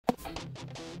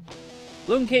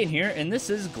Logen Kain here, and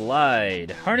this is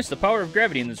Glide. Harness the power of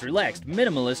gravity in this relaxed,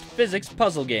 minimalist physics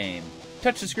puzzle game.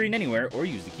 Touch the screen anywhere or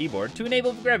use the keyboard to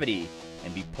enable gravity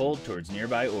and be pulled towards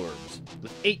nearby orbs.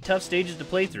 With 8 tough stages to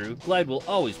play through, Glide will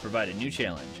always provide a new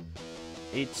challenge.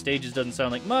 8 stages doesn't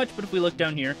sound like much, but if we look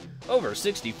down here, over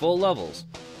 60 full levels.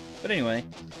 But anyway,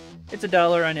 it's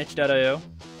 $1 on itch.io.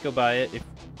 Go buy it if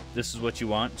this is what you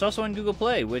want. It's also on Google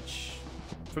Play, which,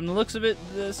 from the looks of it,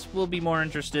 this will be more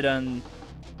interested on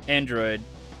Android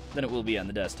than it will be on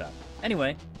the desktop.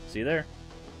 Anyway, see you there.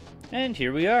 And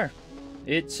here we are.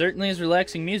 It certainly is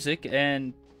relaxing music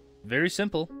and very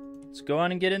simple. Let's go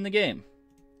on and get in the game.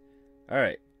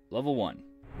 Alright, level 1.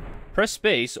 Press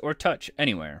space or touch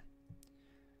anywhere.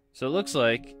 So it looks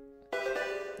like...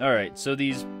 Alright, so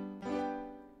these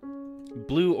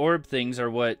blue orb things are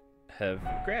what have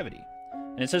gravity.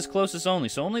 And it says closest only,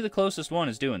 so only the closest one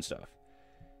is doing stuff.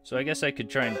 So I guess I could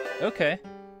try and... Okay.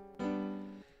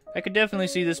 I could definitely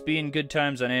see this being good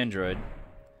times on Android.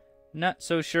 Not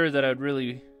so sure that I'd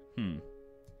really...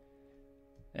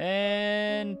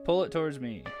 And pull it towards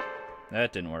me.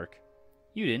 That didn't work.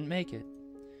 You didn't make it.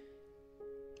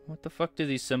 What the fuck do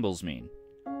these symbols mean?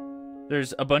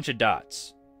 There's a bunch of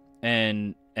dots.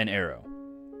 And an arrow.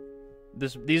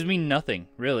 These mean nothing,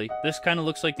 really. This kind of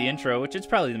looks like the intro, which is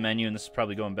probably the menu, and this is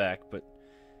probably going back, but...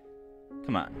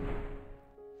 Come on.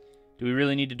 Do we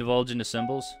really need to divulge into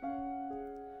symbols?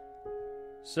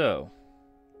 So,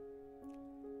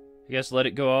 I guess let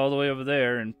it go all the way over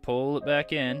there and pull it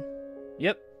back in.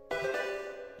 Yep.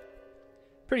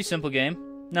 Pretty simple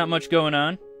game. Not much going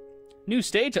on. New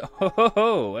stage. Oh, ho,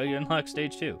 ho. I unlocked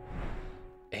stage 2.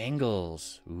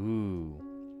 Angles. Ooh.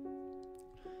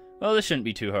 Well, this shouldn't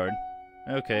be too hard.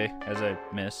 Okay, as I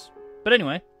miss. But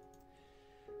anyway,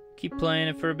 keep playing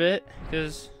it for a bit,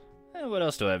 because what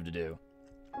else do I have to do?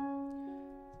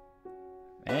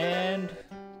 And...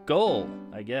 goal,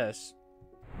 I guess.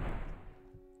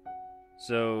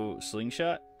 So,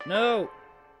 slingshot? No!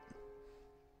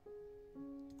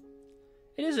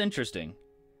 It is interesting.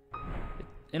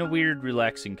 In a weird,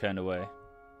 relaxing kind of way.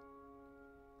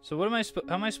 So what am I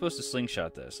how am I supposed to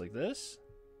slingshot this? Like this?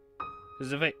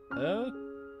 Because if I...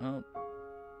 Oh.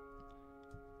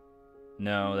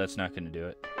 No, that's not going to do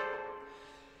it.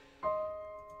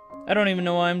 I don't even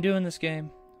know why I'm doing this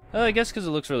game. Well, I guess because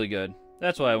it looks really good.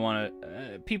 That's why I want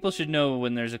to... people should know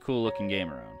when there's a cool-looking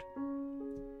game around.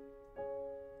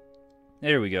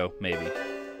 There we go, maybe.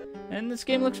 And this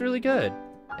game looks really good.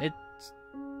 It's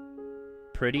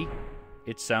pretty.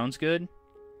 It sounds good.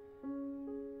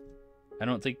 I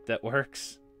don't think that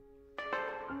works.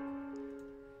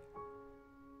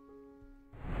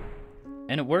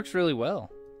 And it works really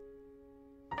well.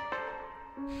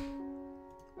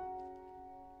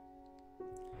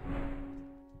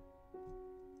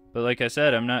 But like I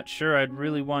said, I'm not sure I'd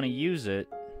really want to use it.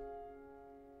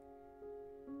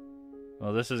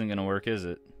 Well, this isn't going to work, is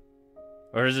it?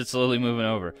 Or is it slowly moving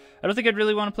over? I don't think I'd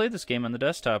really want to play this game on the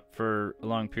desktop for a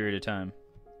long period of time.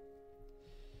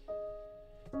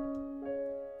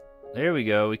 There we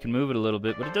go. We can move it a little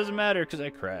bit, but it doesn't matter because I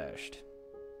crashed.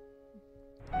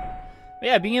 But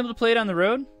yeah, being able to play it on the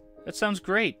road, that sounds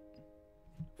great.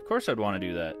 Of course I'd want to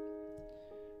do that.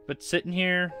 But sitting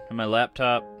here on my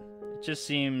laptop... it just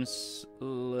seems a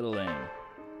little lame.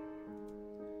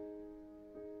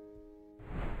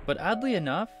 But oddly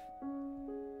enough,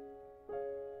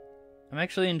 I'm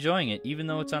actually enjoying it, even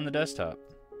though it's on the desktop.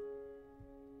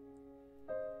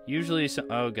 Usually,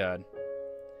 oh god.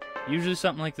 Usually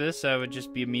something like this I would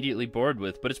just be immediately bored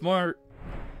with, but it's more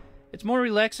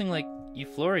relaxing like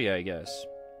Euphoria, I guess.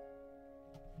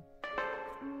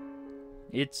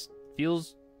 It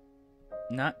feels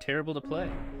not terrible to play.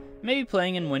 Maybe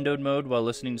playing in windowed mode while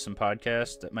listening to some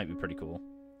podcasts, that might be pretty cool.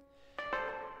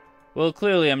 Well,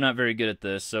 clearly I'm not very good at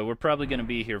this, so we're probably going to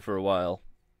be here for a while.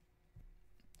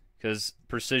 Because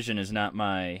precision is not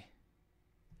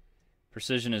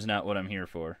what I'm here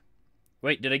for.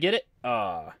 Wait, did I get it?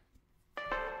 Ah.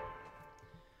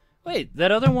 Wait,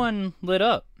 that other one lit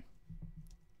up.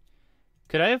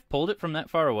 Could I have pulled it from that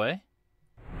far away?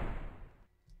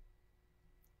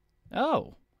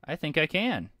 Oh, I think I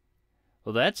can.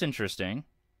 Well, that's interesting.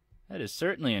 That is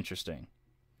certainly interesting.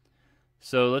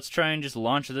 So let's try and just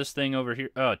launch this thing over here.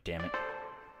 Oh, damn it.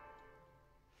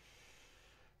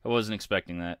 I wasn't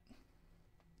expecting that.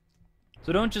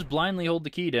 So don't just blindly hold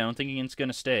the key down thinking it's going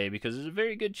to stay, because there's a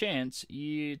very good chance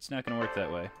it's not going to work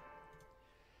that way.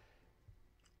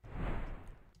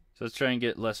 So let's try and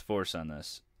get less force on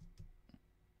this.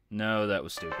 No, that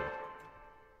was stupid.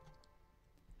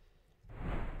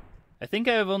 I think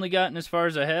I have only gotten as far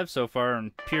as I have so far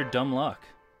on pure dumb luck.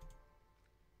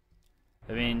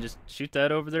 I mean, just shoot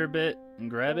that over there a bit and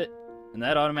grab it, and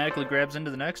that automatically grabs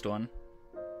into the next one.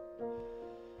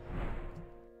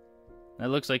 That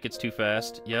looks like it's too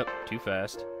fast. Yep, too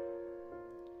fast.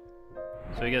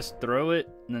 So I guess throw it,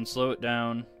 and then slow it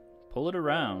down. Pull it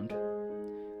around.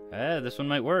 Ah, this one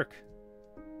might work.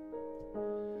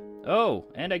 Oh,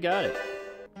 and I got it.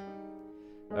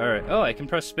 Alright. Oh, I can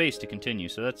press space to continue,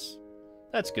 so that's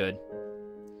good.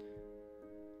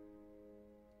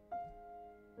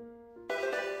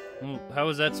 Well, how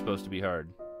is that supposed to be hard?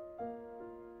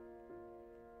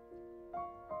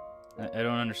 I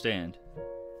don't understand.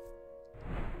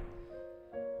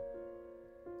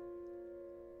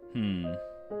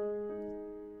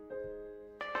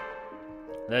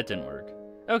 That didn't work.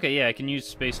 Okay, yeah, I can use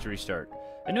space to restart.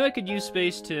 I knew I could use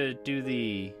space to do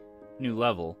the new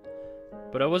level,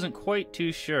 but I wasn't quite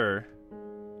too sure.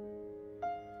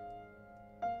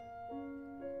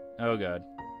 Oh god.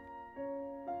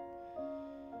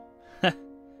 I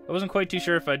wasn't quite too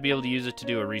sure if I'd be able to use it to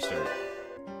do a restart.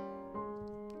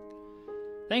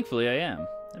 Thankfully I am.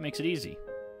 That makes it easy.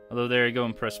 Although there I go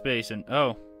and press space and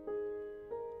oh.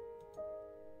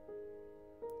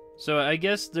 So I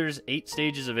guess there's 8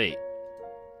 stages of 8.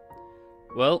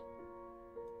 Well,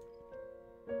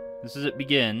 this is it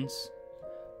begins.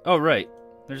 Oh, right.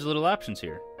 There's little options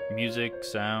here. Music,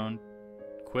 sound,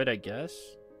 quit, I guess.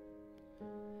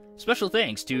 Special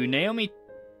thanks to Naomi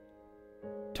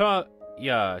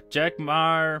Jack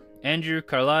Marr, Andrew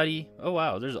Carlotti. Oh,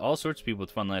 wow. There's all sorts of people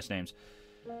with fun last names.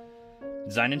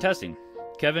 Design and testing.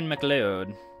 Kevin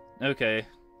McLeod. Okay.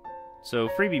 So,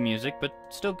 freebie music, but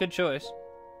still good choice.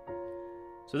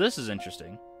 So this is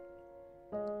interesting.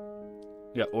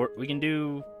 Yeah, or we can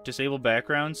do disable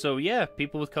background. So yeah,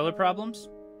 people with color problems,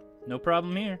 no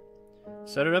problem here.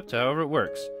 Set it up to however it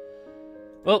works.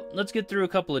 Well, let's get through a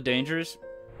couple of dangers.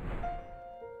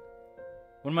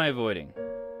 What am I avoiding?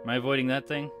 Am I avoiding that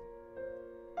thing?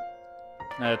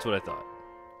 That's what I thought.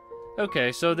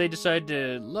 Okay, so they decide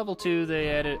to level 2. They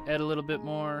add a little bit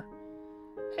more.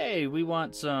 Hey, we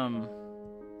want some.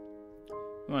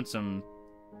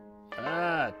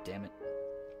 Ah, damn it.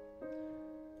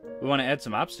 We want to add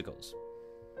some obstacles.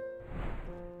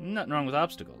 Nothing wrong with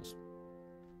obstacles.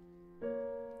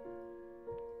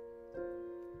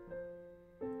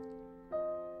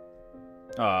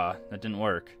 Ah, that didn't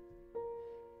work.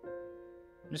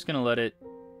 I'm just gonna let it...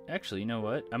 Actually, you know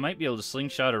what? I might be able to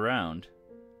slingshot around.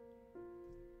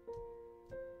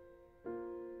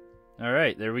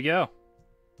 Alright, there we go.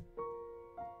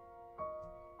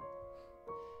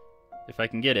 If I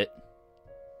can get it.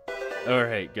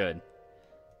 Alright, good.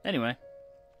 Anyway.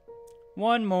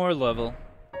 One more level.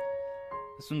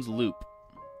 This one's loop.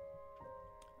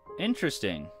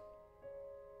 Interesting.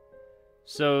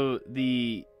 So,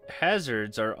 the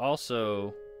hazards are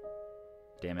also...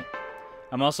 Damn it.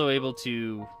 I'm also able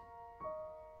to...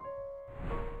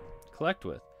 collect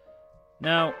with.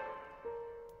 Now...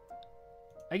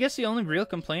 I guess the only real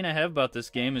complaint I have about this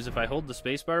game is if I hold the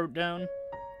spacebar down,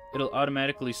 it'll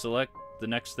automatically select the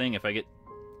next thing if I get...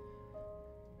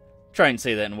 Try and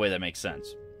say that in a way that makes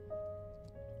sense.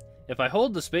 If I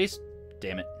hold the space...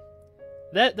 Damn it.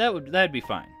 That'd be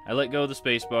fine. I let go of the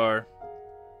spacebar.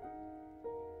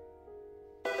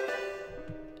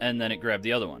 And then it grabbed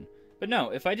the other one. But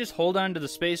no, if I just hold on to the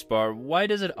spacebar, why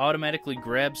does it automatically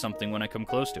grab something when I come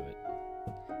close to it?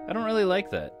 I don't really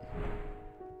like that.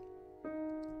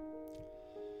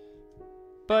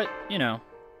 But, you know,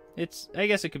 I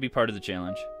guess it could be part of the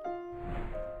challenge.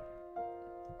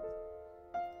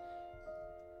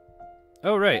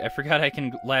 Oh, right, I forgot I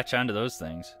can latch onto those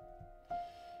things.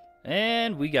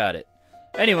 And we got it.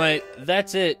 Anyway,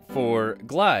 that's it for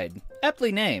Glide.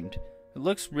 Aptly named. It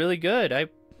looks really good.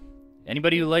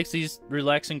 Anybody who likes these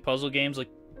relaxing puzzle games,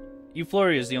 like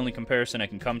Euphoria is the only comparison I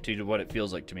can come to what it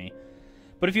feels like to me.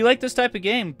 But if you like this type of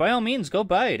game, by all means, go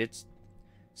buy it. It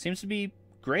seems to be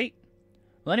great.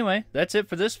 Well, anyway, that's it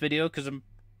for this video, because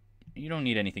you don't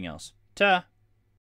need anything else. Ta!